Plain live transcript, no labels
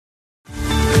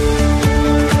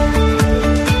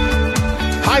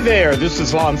there, this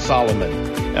is Lon Solomon,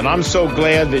 and I'm so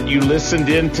glad that you listened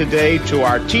in today to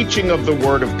our teaching of the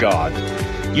Word of God.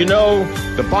 You know,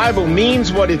 the Bible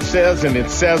means what it says, and it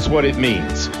says what it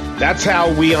means. That's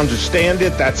how we understand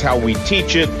it, that's how we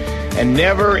teach it, and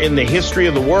never in the history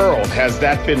of the world has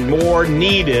that been more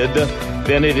needed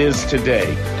than it is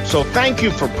today. So thank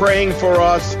you for praying for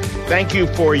us. Thank you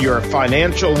for your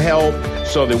financial help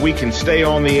so that we can stay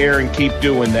on the air and keep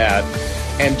doing that.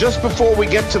 And just before we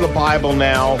get to the Bible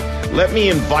now, let me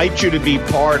invite you to be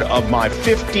part of my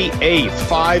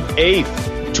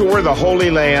 58th Tour of the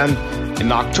Holy Land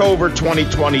in October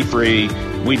 2023.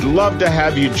 We'd love to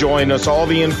have you join us. All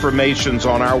the information's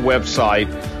on our website,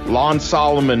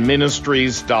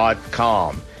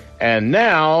 LonSolomonMinistries.com. And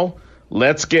now,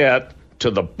 let's get to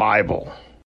the Bible.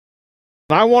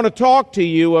 I want to talk to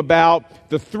you about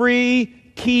the 3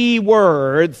 key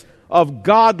words of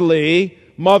godly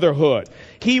motherhood.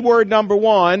 Key word number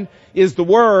 1 is the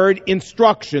word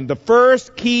instruction. The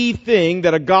first key thing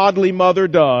that a godly mother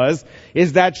does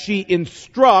is that she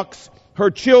instructs her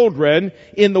children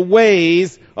in the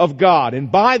ways of God.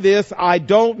 And by this, I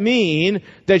don't mean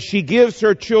that she gives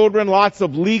her children lots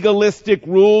of legalistic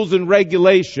rules and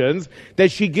regulations,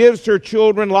 that she gives her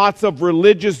children lots of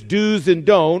religious do's and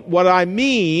don'ts. What I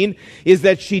mean is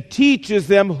that she teaches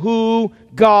them who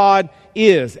God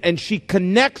is, and she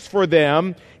connects for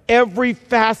them every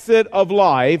facet of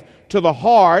life to the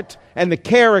heart and the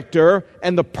character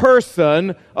and the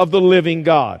person of the living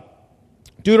God.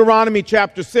 Deuteronomy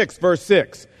chapter 6, verse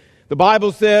 6. The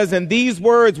Bible says, "And these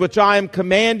words which I am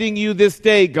commanding you this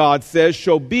day," God says,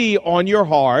 "shall be on your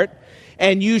heart,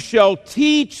 and you shall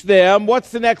teach them." What's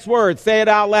the next word? Say it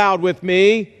out loud with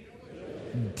me.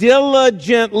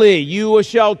 Diligently. You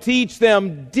shall teach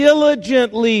them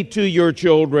diligently to your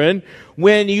children,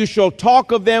 when you shall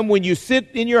talk of them when you sit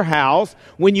in your house,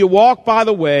 when you walk by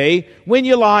the way, when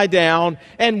you lie down,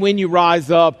 and when you rise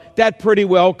up. That pretty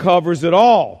well covers it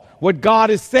all. What God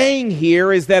is saying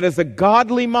here is that as a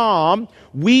godly mom,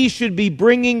 we should be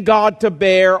bringing God to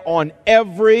bear on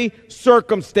every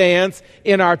circumstance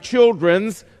in our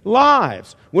children's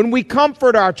lives. When we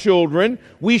comfort our children,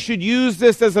 we should use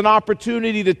this as an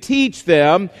opportunity to teach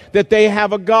them that they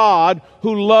have a God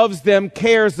who loves them,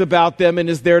 cares about them, and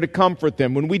is there to comfort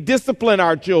them. When we discipline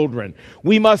our children,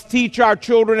 we must teach our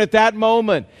children at that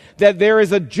moment that there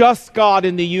is a just God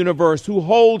in the universe who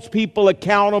holds people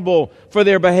accountable for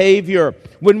their behavior.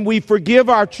 When we forgive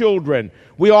our children,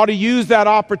 we ought to use that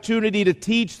opportunity to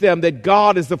teach them that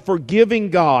God is a forgiving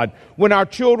God. When our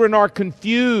children are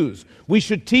confused, we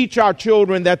should teach our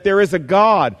children that there is a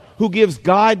God who gives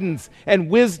guidance and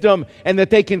wisdom, and that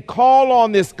they can call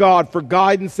on this God for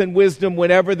guidance and wisdom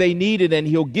whenever they need it, and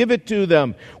He'll give it to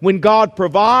them. When God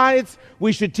provides,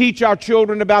 we should teach our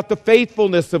children about the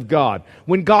faithfulness of God.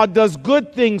 When God does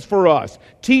good things for us,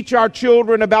 teach our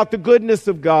children about the goodness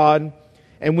of God.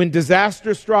 And when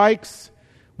disaster strikes,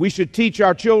 we should teach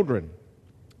our children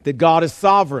that God is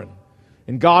sovereign,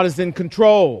 and God is in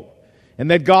control, and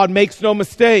that God makes no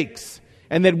mistakes,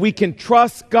 and that we can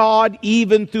trust God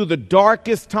even through the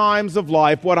darkest times of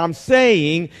life. What I'm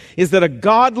saying is that a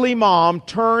godly mom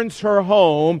turns her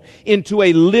home into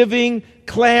a living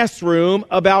classroom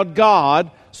about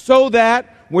God, so that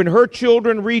when her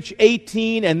children reach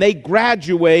 18 and they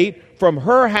graduate from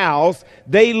her house,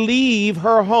 they leave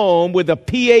her home with a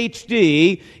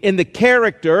PhD in the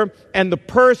character and the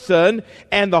person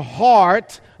and the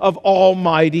heart of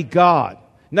Almighty God.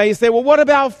 Now you say, well, what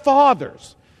about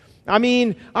fathers? I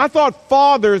mean, I thought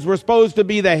fathers were supposed to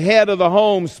be the head of the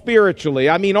home spiritually.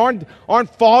 I mean, aren't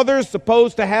fathers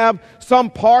supposed to have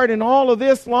some part in all of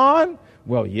this, Lon?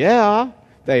 Well, yeah,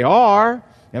 they are.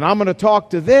 And I'm going to talk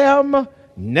to them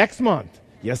next month.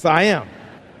 Yes, I am.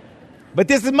 But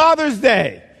this is Mother's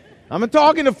Day. I'm not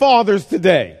talking to fathers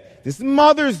today. This is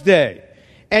Mother's Day.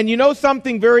 And you know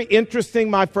something very interesting,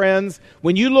 my friends?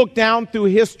 When you look down through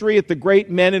history at the great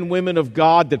men and women of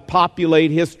God that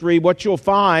populate history, what you'll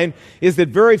find is that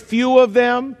very few of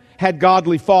them had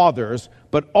godly fathers,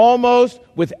 but almost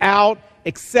without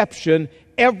exception,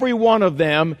 every one of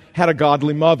them had a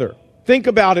godly mother. Think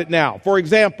about it now. For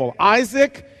example,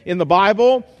 Isaac in the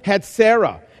Bible had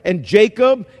Sarah, and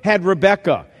Jacob had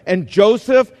Rebekah, and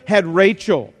Joseph had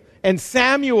Rachel, and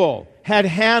Samuel had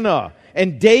Hannah,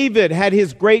 and David had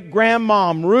his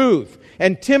great-grandmom, Ruth,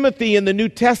 And Timothy in the New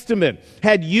Testament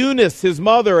had Eunice, his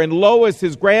mother, and Lois,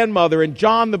 his grandmother, and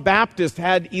John the Baptist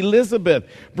had Elizabeth,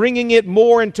 bringing it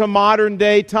more into modern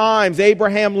day times.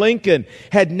 Abraham Lincoln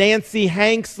had Nancy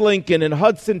Hanks Lincoln, and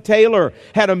Hudson Taylor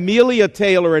had Amelia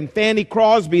Taylor, and Fanny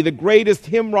Crosby, the greatest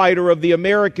hymn writer of the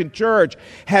American church,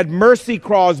 had Mercy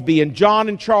Crosby, and John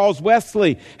and Charles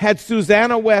Wesley had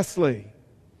Susanna Wesley.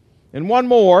 And one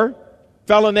more,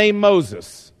 fellow named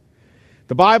Moses.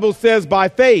 The Bible says by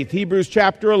faith, Hebrews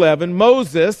chapter 11,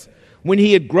 Moses, when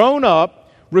he had grown up,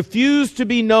 refused to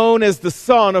be known as the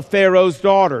son of Pharaoh's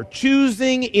daughter,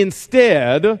 choosing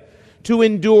instead to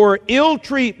endure ill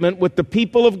treatment with the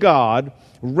people of God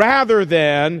rather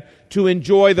than to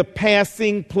enjoy the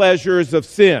passing pleasures of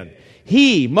sin.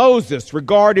 He, Moses,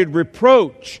 regarded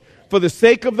reproach for the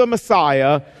sake of the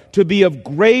Messiah to be of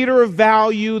greater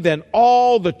value than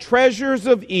all the treasures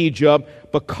of Egypt,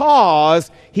 because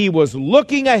he was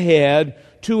looking ahead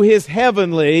to his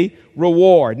heavenly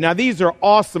reward. Now, these are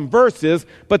awesome verses,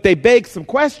 but they beg some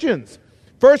questions.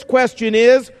 First question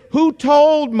is, who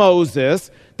told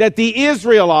Moses that the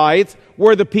Israelites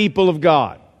were the people of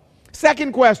God?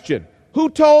 Second question, who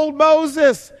told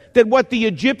Moses that what the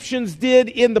Egyptians did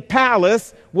in the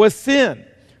palace was sin?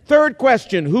 Third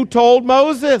question, who told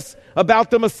Moses about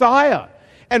the Messiah?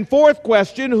 And fourth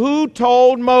question, who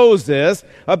told Moses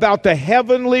about the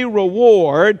heavenly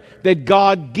reward that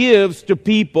God gives to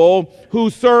people who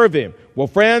serve him? Well,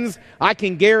 friends, I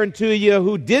can guarantee you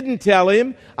who didn't tell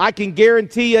him. I can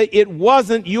guarantee you it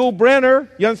wasn't Yul Brynner.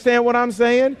 You understand what I'm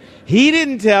saying? He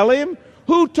didn't tell him.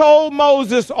 Who told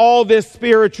Moses all this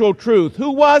spiritual truth?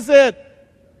 Who was it?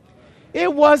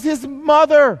 It was his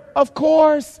mother, of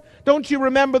course. Don't you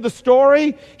remember the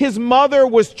story? His mother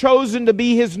was chosen to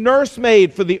be his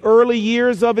nursemaid for the early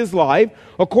years of his life.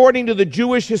 According to the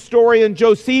Jewish historian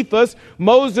Josephus,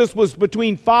 Moses was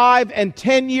between 5 and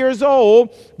 10 years old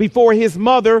before his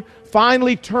mother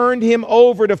finally turned him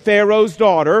over to Pharaoh's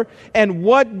daughter. And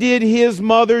what did his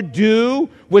mother do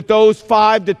with those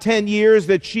 5 to 10 years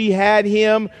that she had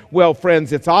him? Well,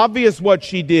 friends, it's obvious what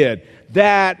she did.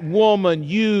 That woman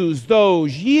used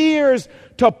those years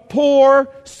to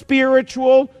pour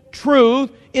spiritual truth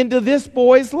into this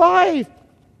boy's life.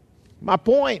 My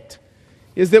point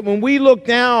is that when we look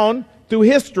down through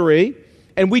history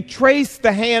and we trace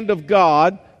the hand of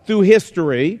God through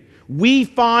history, we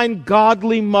find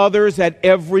godly mothers at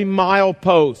every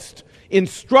milepost,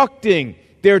 instructing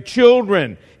their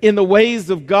children in the ways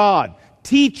of God,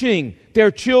 teaching their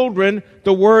children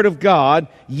the Word of God.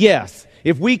 Yes,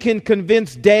 if we can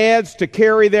convince dads to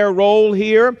carry their role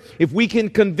here, if we can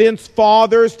convince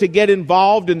fathers to get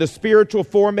involved in the spiritual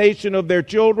formation of their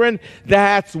children,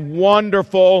 that's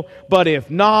wonderful. But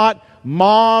if not,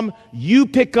 Mom, you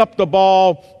pick up the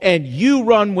ball and you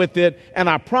run with it, and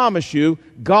I promise you,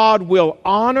 God will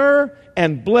honor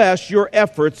and bless your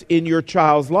efforts in your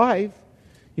child's life.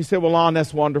 You say, well, Lon,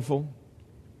 that's wonderful.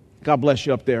 God bless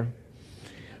you up there.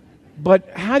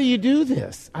 But how do you do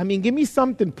this? I mean, give me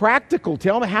something practical.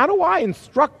 Tell me, how do I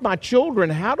instruct my children?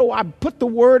 How do I put the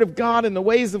Word of God and the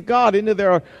ways of God into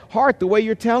their heart the way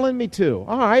you're telling me to?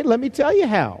 All right, let me tell you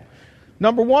how.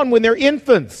 Number one, when they're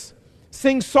infants,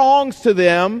 sing songs to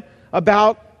them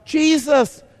about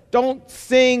Jesus. Don't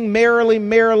sing merrily,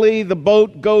 merrily, the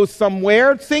boat goes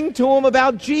somewhere. Sing to them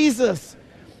about Jesus.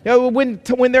 You know,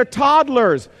 when they're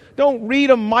toddlers, don't read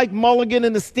them Mike Mulligan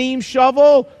and the Steam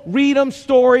Shovel. Read them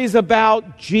stories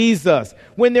about Jesus.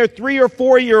 When they're 3 or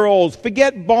 4-year-olds,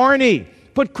 forget Barney.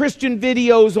 Put Christian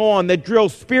videos on that drill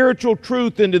spiritual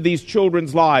truth into these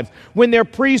children's lives. When they're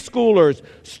preschoolers,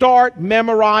 start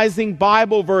memorizing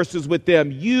Bible verses with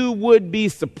them. You would be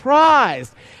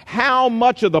surprised how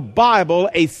much of the Bible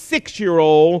a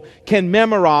 6-year-old can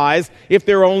memorize if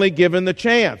they're only given the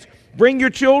chance. Bring your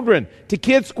children to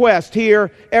Kids Quest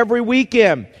here every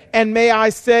weekend. And may I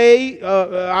say,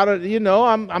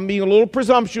 I'm being a little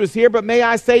presumptuous here, but may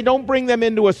I say, don't bring them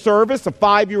into a service, a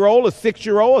 5-year-old, a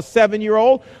 6-year-old, a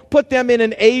 7-year-old. Put them in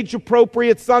an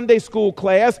age-appropriate Sunday school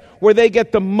class where they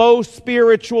get the most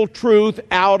spiritual truth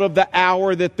out of the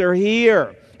hour that they're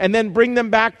here. And then bring them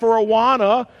back for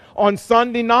Awana on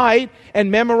Sunday night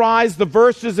and memorize the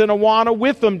verses in Awana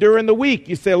with them during the week.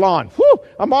 You say, Lon,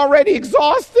 I'm already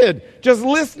exhausted just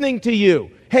listening to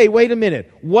you. Hey, wait a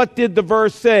minute. What did the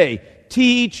verse say?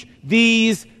 Teach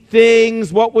these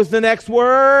things. What was the next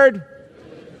word?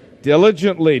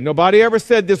 Diligently. Nobody ever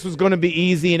said this was going to be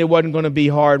easy and it wasn't going to be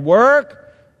hard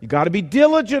work. You got to be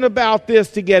diligent about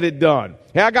this to get it done.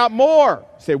 Hey, I got more.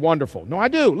 You say, wonderful. No, I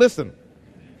do. Listen.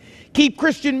 Keep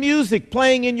Christian music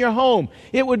playing in your home.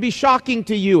 It would be shocking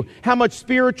to you how much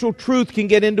spiritual truth can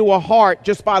get into a heart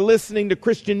just by listening to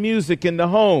Christian music in the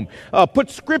home. Put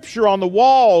scripture on the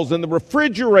walls and the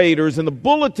refrigerators and the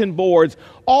bulletin boards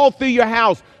all through your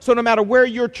house, so no matter where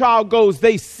your child goes,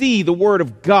 they see the Word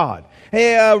of God.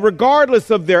 Hey, regardless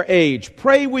of their age,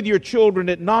 pray with your children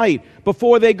at night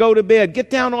before they go to bed. Get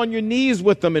down on your knees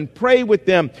with them and pray with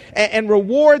them and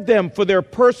reward them for their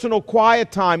personal quiet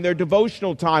time, their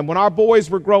devotional time. When our boys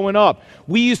were growing up,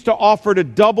 we used to offer to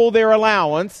double their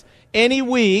allowance any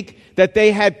week that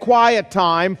they had quiet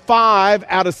time. 5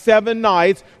 out of 7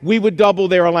 nights, we would double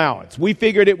their allowance. We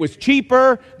figured it was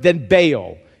cheaper than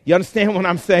bail. You understand what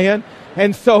I'm saying?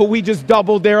 And so we just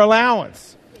doubled their allowance.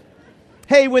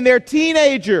 Hey, when they're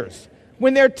teenagers,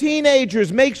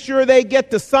 make sure they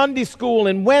get to Sunday school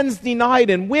and Wednesday night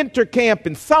and winter camp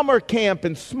and summer camp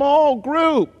and small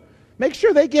group. Make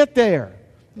sure they get there.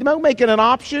 Don't make it an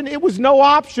option. It was no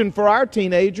option for our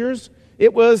teenagers.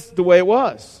 It was the way it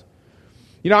was.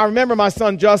 You know, I remember my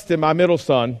son Justin, my middle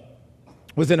son,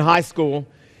 was in high school,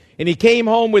 and he came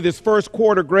home with his first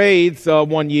quarter grades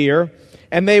one year,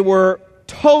 and they were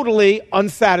totally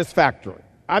unsatisfactory.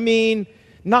 I mean,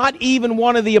 not even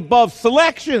one of the above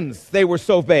selections, they were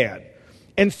so bad.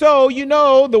 And so, you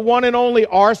know, the one and only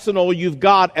arsenal you've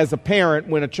got as a parent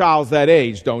when a child's that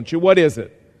age, don't you? What is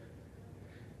it?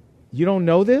 You don't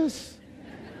know this?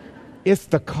 It's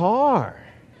the car.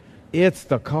 It's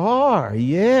the car.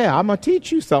 Yeah, I'm going to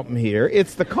teach you something here.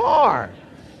 It's the car.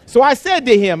 So I said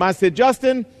to him, I said,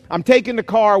 Justin, I'm taking the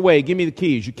car away. Give me the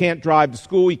keys. You can't drive to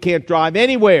school. You can't drive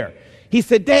anywhere. He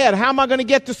said, Dad, how am I going to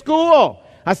get to school?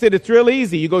 I said, it's real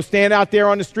easy. You go stand out there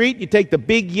on the street, you take the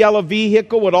big yellow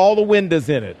vehicle with all the windows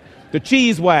in it, the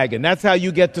cheese wagon. That's how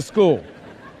you get to school.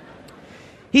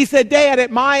 He said, Dad,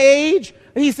 at my age,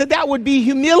 he said, that would be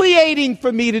humiliating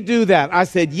for me to do that. I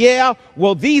said, yeah,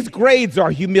 well, these grades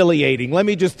are humiliating. Let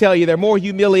me just tell you, they're more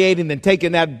humiliating than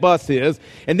taking that bus is.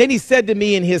 And then he said to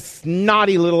me in his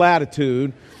snotty little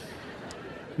attitude,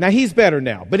 now, he's better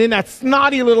now. But in that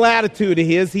snotty little attitude of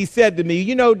his, he said to me,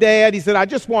 you know, Dad, he said, I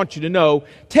just want you to know,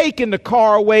 taking the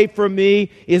car away from me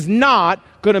is not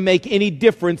going to make any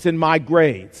difference in my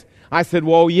grades. I said,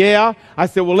 well, yeah. I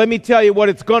said, well, let me tell you what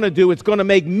it's going to do. It's going to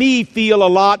make me feel a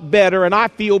lot better, and I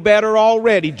feel better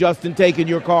already, Justin, taking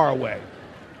your car away.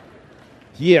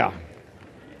 Yeah.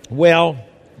 Well,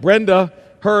 Brenda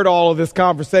heard all of this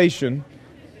conversation.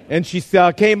 And she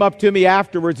came up to me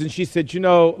afterwards and she said, you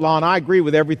know, Lon, I agree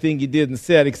with everything you did and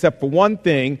said, except for one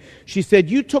thing. She said,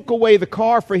 you took away the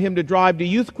car for him to drive to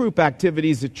youth group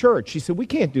activities at church. She said, we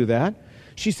can't do that.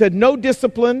 She said, no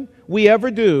discipline we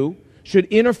ever do should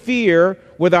interfere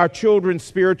with our children's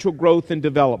spiritual growth and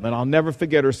development. I'll never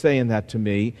forget her saying that to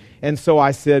me. And so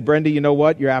I said, Brenda, you know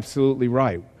what? You're absolutely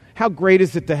right. How great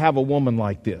is it to have a woman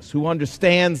like this who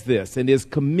understands this and is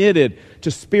committed to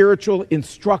spiritual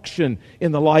instruction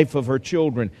in the life of her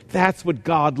children? That's what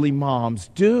godly moms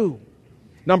do.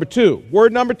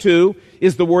 Word number two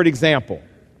is the word example.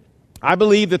 I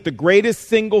believe that the greatest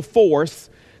single force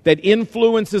that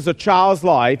influences a child's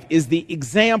life is the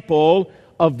example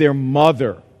of their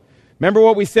mother. Remember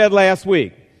what we said last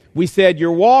week? We said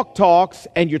your walk talks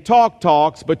and your talk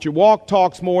talks, but your walk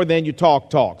talks more than your talk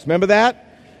talks. Remember that?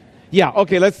 Yeah,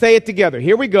 okay, let's say it together.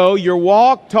 Here we go. Your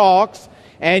walk talks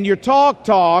and your talk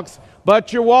talks,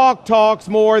 but your walk talks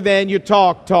more than your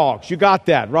talk talks. You got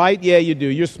that, right? Yeah, you do.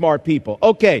 You're smart people.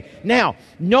 Okay, now,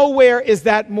 nowhere is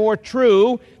that more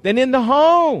true than in the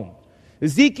home.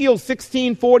 Ezekiel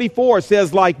 16:44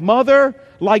 says, like mother,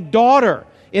 like daughter.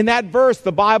 In that verse,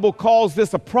 the Bible calls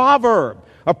this a proverb.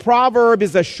 A proverb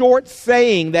is a short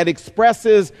saying that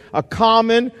expresses a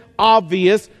common,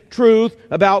 obvious truth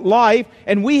about life,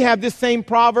 and we have this same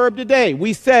proverb today.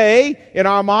 We say in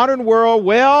our modern world,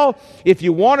 well, if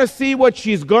you want to see what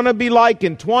she's going to be like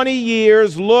in 20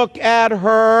 years, look at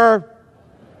her.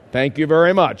 Thank you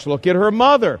very much. Look at her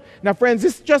mother. Now, friends,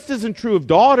 this just isn't true of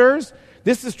daughters.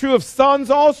 This is true of sons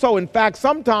also. In fact,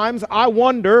 sometimes I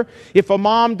wonder if a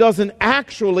mom doesn't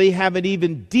actually have an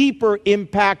even deeper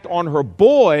impact on her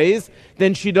boys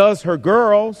than she does her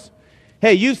girls.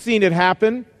 Hey, you've seen it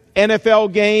happen.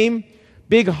 NFL game,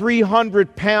 big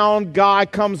 300-pound guy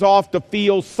comes off the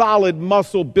field, solid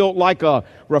muscle built like a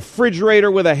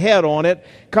refrigerator with a head on it,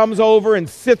 comes over and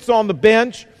sits on the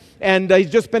bench, and he's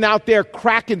just been out there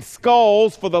cracking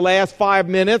skulls for the last 5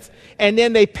 minutes, and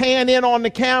then they pan in on the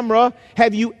camera.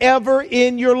 Have you ever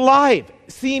in your life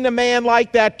seen a man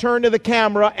like that turn to the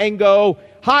camera and go,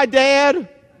 "Hi, Dad"?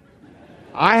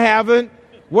 I haven't.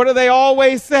 What do they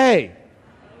always say?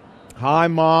 "Hi,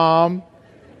 Mom."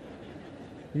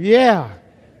 Yeah.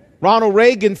 Ronald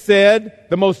Reagan said,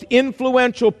 the most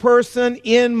influential person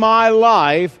in my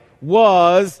life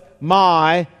was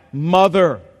my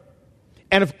mother.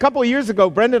 And a couple of years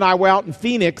ago, Brenda and I were out in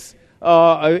Phoenix.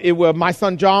 My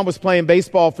son John was playing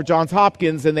baseball for Johns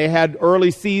Hopkins, and they had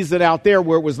early season out there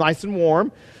where it was nice and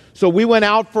warm. So we went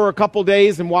out for a couple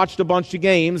days and watched a bunch of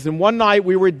games. And one night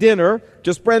we were at dinner,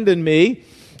 just Brenda and me,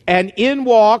 and in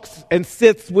walks and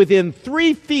sits within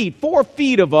 4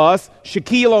 feet of us,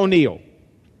 Shaquille O'Neal.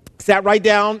 Sat right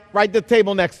at the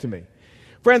table next to me.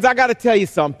 Friends, I got to tell you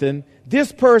something.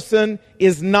 This person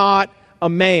is not a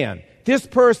man. This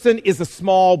person is a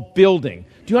small building.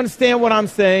 Do you understand what I'm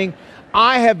saying?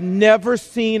 I have never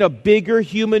seen a bigger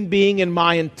human being in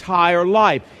my entire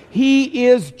life. He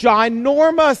is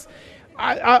ginormous.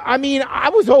 I mean, I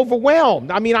was overwhelmed.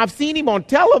 I mean, I've seen him on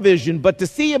television, but to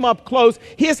see him up close,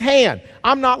 his hand,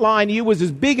 I'm not lying to you, was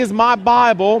as big as my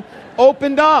Bible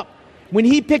opened up. When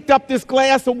he picked up this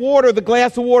glass of water, the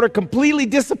glass of water completely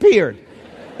disappeared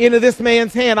into this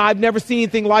man's hand. I've never seen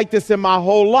anything like this in my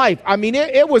whole life. I mean,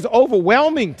 it was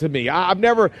overwhelming to me.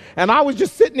 And I was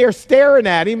just sitting there staring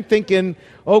at him thinking,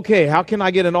 okay, how can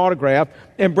I get an autograph?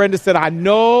 And Brenda said, I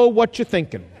know what you're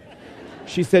thinking.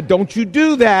 She said, don't you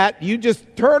do that. You just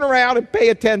turn around and pay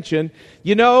attention.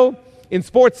 You know, in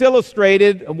Sports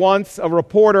Illustrated, once a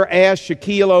reporter asked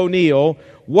Shaquille O'Neal,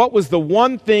 what was the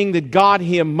one thing that got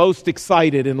him most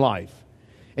excited in life?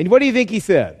 And what do you think he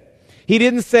said? He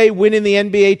didn't say winning the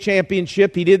NBA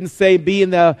championship. He didn't say being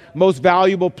the most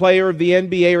valuable player of the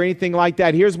NBA or anything like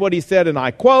that. Here's what he said, and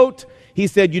I quote, he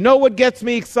said, you know what gets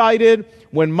me excited?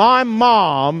 When my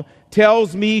mom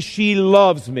tells me she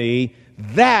loves me,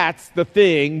 that's the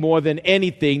thing more than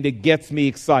anything that gets me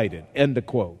excited. End of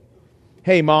quote.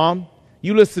 Hey, Mom,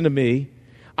 you listen to me.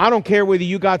 I don't care whether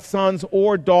you got sons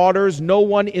or daughters. No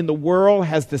one in the world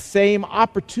has the same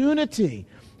opportunity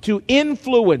to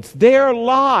influence their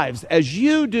lives as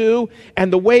you do.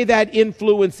 And the way that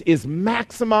influence is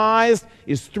maximized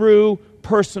is through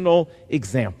personal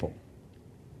example.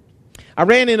 I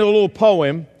ran into a little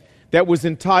poem that was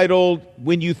entitled,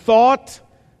 When You Thought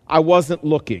I Wasn't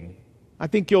Looking. I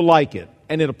think you'll like it,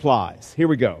 and it applies. Here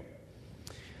we go.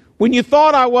 When you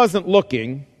thought I wasn't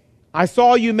looking, I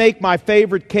saw you make my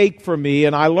favorite cake for me,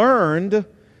 and I learned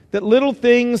that little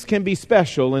things can be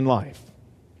special in life.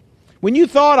 When you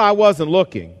thought I wasn't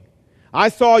looking, I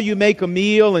saw you make a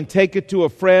meal and take it to a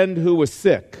friend who was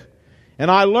sick,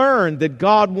 and I learned that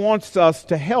God wants us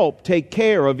to help take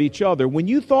care of each other. When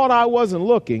you thought I wasn't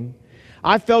looking,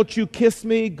 I felt you kiss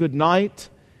me goodnight,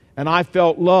 and I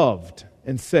felt loved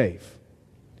and safe.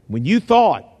 When you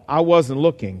thought I wasn't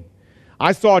looking,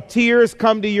 I saw tears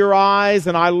come to your eyes,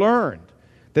 and I learned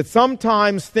that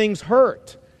sometimes things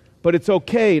hurt, but it's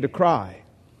okay to cry.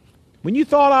 When you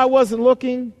thought I wasn't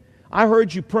looking, I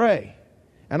heard you pray,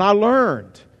 and I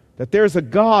learned that there's a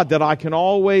God that I can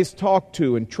always talk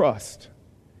to and trust.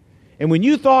 And when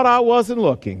you thought I wasn't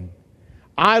looking,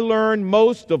 I learned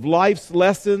most of life's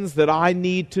lessons that I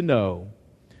need to know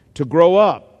to grow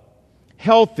up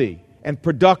healthy and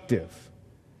productive.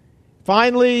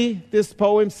 Finally, this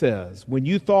poem says, when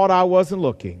you thought I wasn't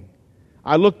looking,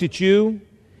 I looked at you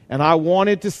and I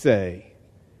wanted to say,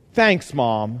 thanks,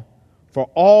 Mom, for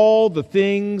all the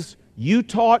things you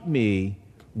taught me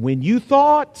when you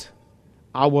thought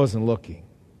I wasn't looking.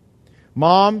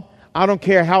 Mom, I don't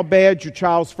care how bad your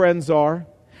child's friends are.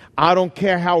 I don't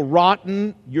care how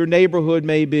rotten your neighborhood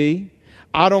may be.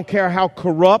 I don't care how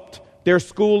corrupt their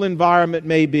school environment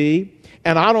may be.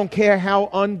 And I don't care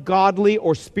how ungodly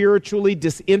or spiritually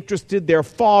disinterested their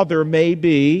father may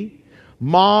be.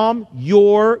 Mom,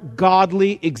 your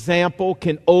godly example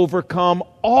can overcome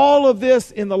all of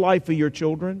this in the life of your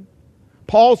children.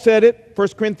 Paul said it, 1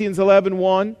 Corinthians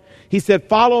 11:1. He said,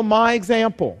 follow my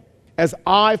example as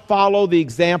I follow the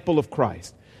example of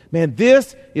Christ. Man,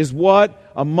 this is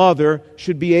what a mother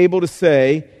should be able to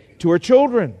say to her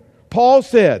children. Paul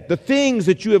said, the things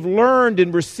that you have learned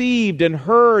and received and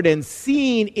heard and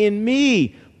seen in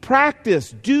me,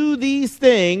 practice, do these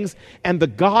things, and the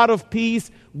God of peace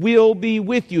will be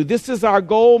with you. This is our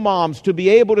goal, moms, to be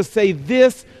able to say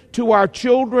this to our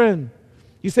children.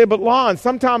 You say, but Lon,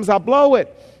 sometimes I blow it.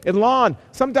 And Lon,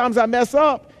 sometimes I mess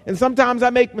up. And sometimes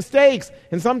I make mistakes.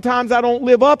 And sometimes I don't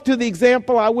live up to the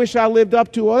example I wish I lived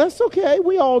up to. Well, that's okay.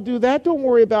 We all do that. Don't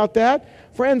worry about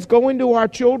that. Friends, going to our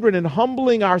children and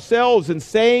humbling ourselves and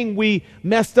saying we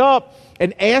messed up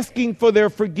and asking for their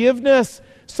forgiveness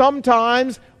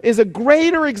sometimes is a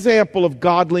greater example of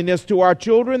godliness to our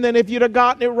children than if you'd have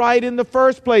gotten it right in the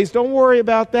first place. Don't worry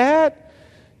about that.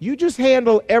 You just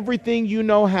handle everything you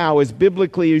know how as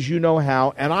biblically as you know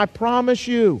how, and I promise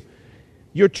you,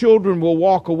 your children will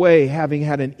walk away having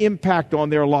had an impact on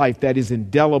their life that is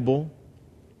indelible.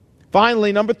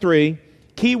 Finally, number 3,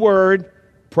 key word,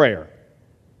 prayer.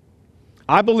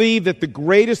 I believe that the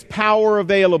greatest power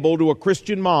available to a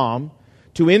Christian mom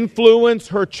to influence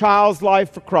her child's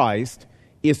life for Christ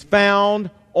is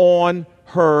found on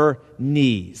her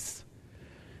knees.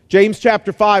 James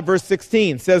chapter 5, verse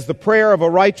 16 says the prayer of a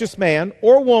righteous man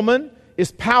or woman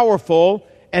is powerful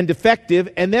and effective,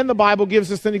 and then the Bible gives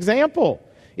us an example.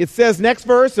 It says, next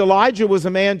verse, Elijah was a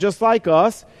man just like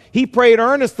us. He prayed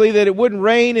earnestly that it wouldn't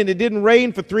rain, and it didn't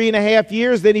rain for 3.5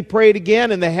 years. Then he prayed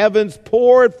again, and the heavens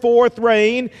poured forth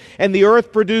rain, and the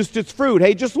earth produced its fruit.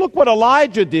 Hey, just look what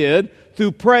Elijah did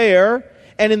through prayer,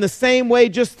 and in the same way,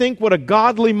 just think what a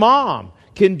godly mom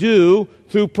can do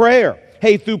through prayer.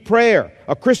 Hey, through prayer,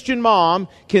 a Christian mom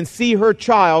can see her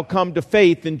child come to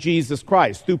faith in Jesus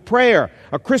Christ. Through prayer,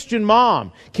 a Christian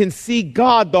mom can see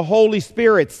God, the Holy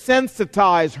Spirit,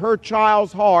 sensitize her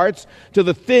child's hearts to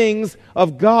the things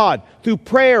of God. Through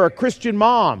prayer, a Christian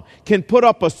mom can put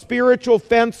up a spiritual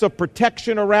fence of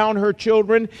protection around her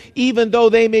children, even though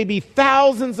they may be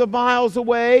thousands of miles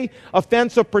away, a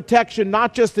fence of protection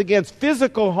not just against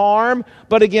physical harm,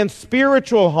 but against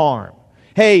spiritual harm.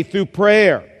 Hey, through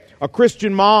prayer, a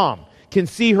Christian mom can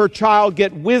see her child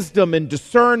get wisdom and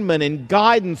discernment and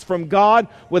guidance from God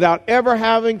without ever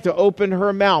having to open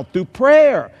her mouth. Through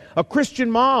prayer, a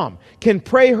Christian mom can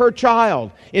pray her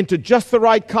child into just the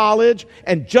right college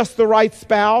and just the right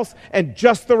spouse and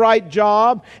just the right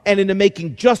job and into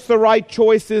making just the right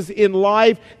choices in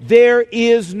life. There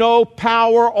is no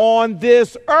power on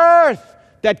this earth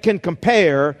that can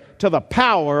compare to the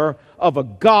power of a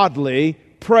godly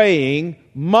praying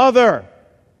mother.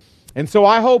 And so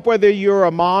I hope whether you're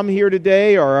a mom here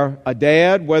today or a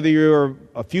dad, whether you're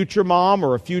a future mom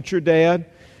or a future dad,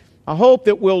 I hope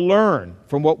that we'll learn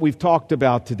from what we've talked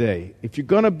about today. If you're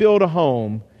going to build a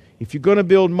home, if you're going to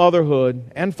build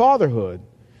motherhood and fatherhood,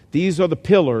 these are the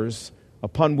pillars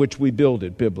upon which we build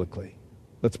it biblically.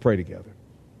 Let's pray together.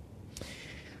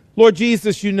 Lord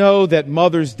Jesus, you know that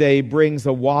Mother's Day brings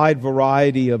a wide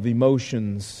variety of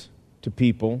emotions to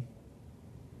people.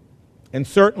 And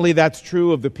certainly that's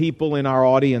true of the people in our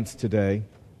audience today.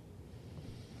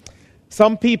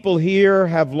 Some people here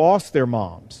have lost their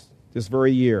moms this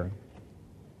very year.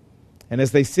 And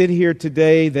as they sit here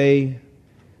today,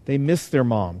 they miss their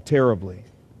mom terribly.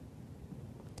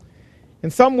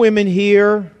 And some women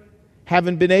here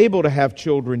haven't been able to have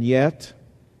children yet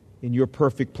in your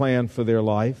perfect plan for their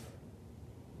life.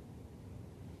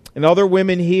 And other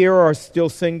women here are still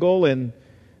single and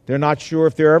they're not sure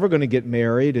if they're ever going to get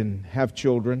married and have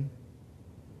children.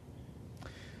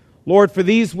 Lord, for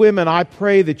these women, I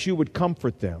pray that you would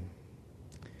comfort them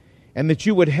and that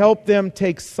you would help them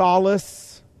take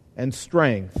solace and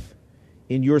strength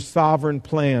in your sovereign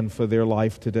plan for their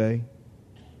life today.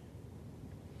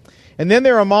 And then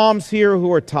there are moms here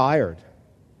who are tired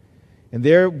and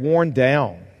they're worn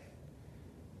down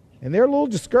and they're a little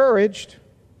discouraged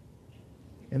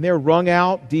and they're wrung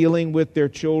out dealing with their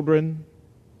children.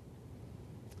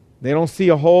 They don't see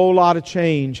a whole lot of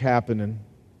change happening.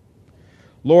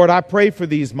 Lord, I pray for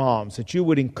these moms that you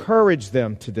would encourage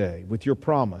them today with your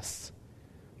promise.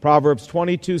 Proverbs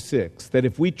 22:6, that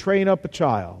if we train up a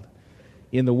child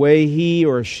in the way he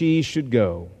or she should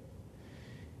go,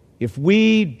 if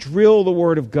we drill the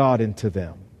Word of God into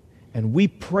them, and we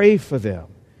pray for them,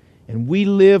 and we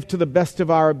live to the best of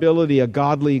our ability a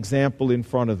godly example in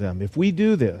front of them, if we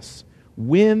do this,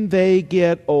 when they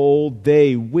get old,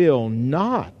 they will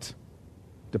not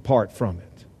depart from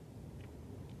it.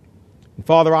 And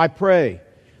Father, I pray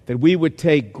that we would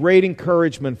take great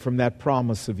encouragement from that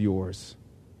promise of yours.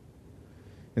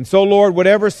 And so, Lord,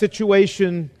 whatever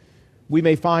situation we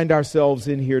may find ourselves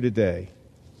in here today,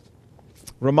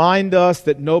 remind us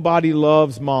that nobody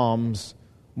loves moms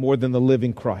more than the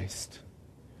living Christ.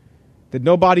 That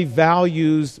nobody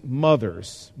values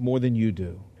mothers more than you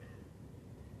do.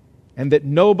 And that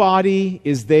nobody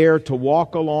is there to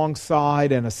walk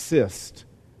alongside and assist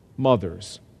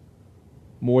mothers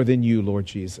more than you, Lord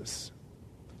Jesus.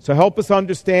 So help us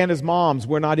understand as moms,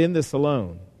 we're not in this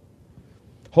alone.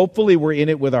 Hopefully we're in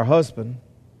it with our husband.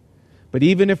 But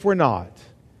even if we're not,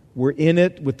 we're in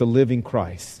it with the living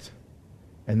Christ.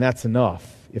 And that's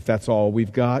enough. If that's all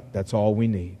we've got, that's all we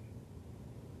need.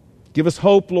 Give us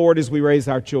hope, Lord, as we raise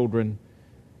our children,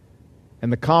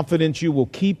 and the confidence you will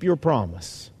keep your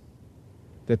promise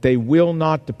that they will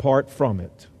not depart from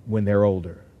it when they're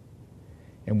older.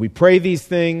 And we pray these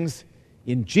things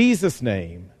in Jesus'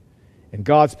 name. And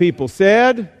God's people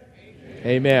said,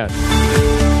 Amen.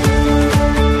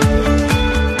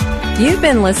 You've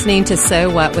been listening to So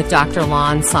What with Dr.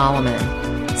 Lon Solomon.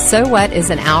 So What is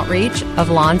an outreach of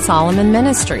Lon Solomon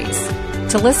Ministries.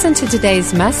 To listen to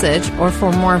today's message or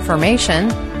for more information,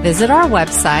 visit our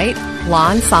website,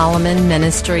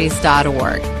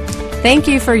 lonsolomonministries.org. Thank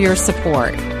you for your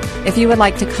support. If you would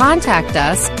like to contact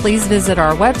us, please visit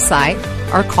our website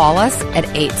or call us at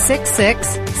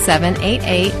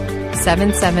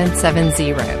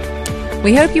 866-788-7770.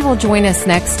 We hope you will join us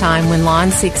next time when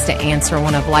Lon seeks to answer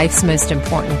one of life's most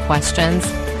important questions,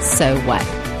 so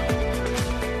what?